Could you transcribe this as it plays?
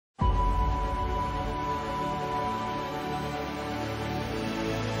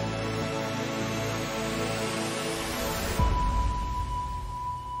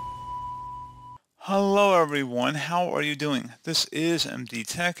Hello everyone, how are you doing? This is MD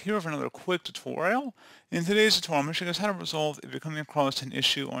Tech here with another quick tutorial. In today's tutorial, I'm going to show you guys how to resolve if you're coming across an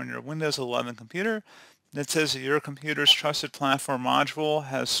issue on your Windows 11 computer that says that your computer's trusted platform module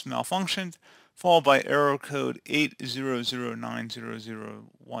has malfunctioned, followed by error code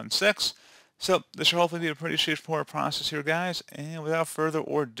 800900016. So this should hopefully be a pretty straightforward process here, guys, and without further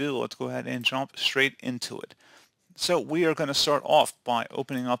ado, let's go ahead and jump straight into it. So we are going to start off by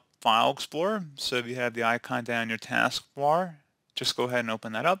opening up File Explorer. So if you have the icon down your taskbar, just go ahead and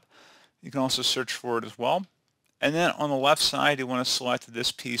open that up. You can also search for it as well. And then on the left side, you want to select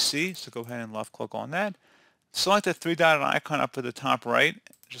this PC. So go ahead and left click on that. Select the three-dotted icon up at the top right.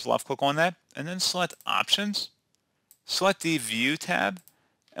 Just left click on that. And then select Options. Select the View tab.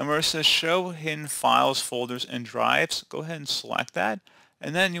 And where it says Show Hidden Files, Folders, and Drives, go ahead and select that.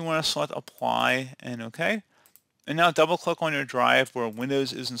 And then you want to select Apply and OK. And now double click on your drive where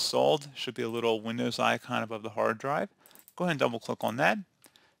Windows is installed. Should be a little Windows icon above the hard drive. Go ahead and double click on that.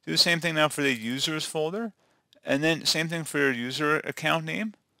 Do the same thing now for the users folder. And then same thing for your user account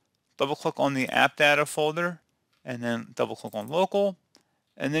name. Double click on the app data folder and then double click on local.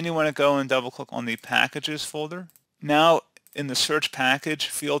 And then you want to go and double click on the packages folder. Now in the search package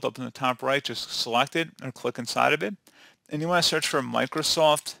field up in the top right, just select it or click inside of it. And you want to search for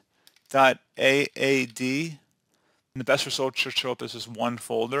Microsoft.aad. And the best result should show up as this one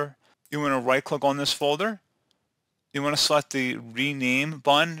folder. You want to right click on this folder. You want to select the rename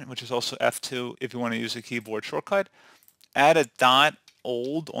button, which is also F2 if you want to use a keyboard shortcut. Add a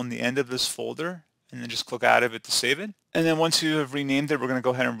 .old on the end of this folder and then just click out of it to save it. And then once you have renamed it, we're going to go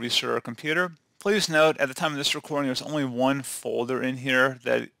ahead and restart our computer. Please note at the time of this recording there's only one folder in here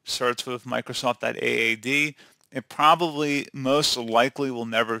that starts with Microsoft.aad. It probably most likely will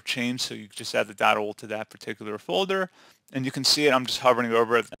never change, so you just add the .old to that particular folder. And you can see it, I'm just hovering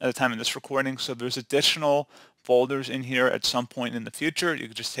over it at the time of this recording. So if there's additional folders in here at some point in the future, you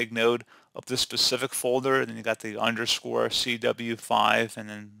can just take note of this specific folder, and then you got the underscore CW5 and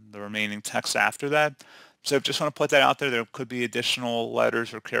then the remaining text after that. So just want to put that out there. There could be additional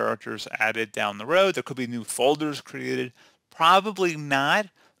letters or characters added down the road. There could be new folders created. Probably not.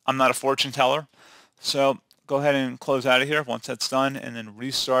 I'm not a fortune teller. So go ahead and close out of here once that's done and then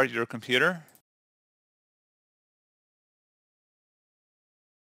restart your computer.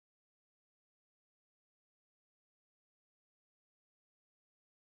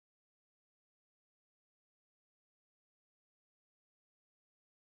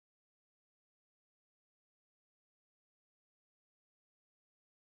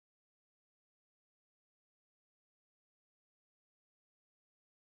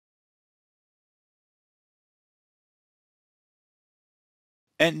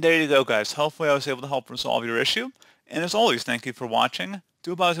 And there you go, guys. Hopefully I was able to help resolve your issue. And as always, thank you for watching.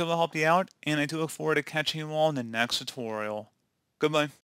 Do hope I was able to help you out, and I do look forward to catching you all in the next tutorial. Goodbye.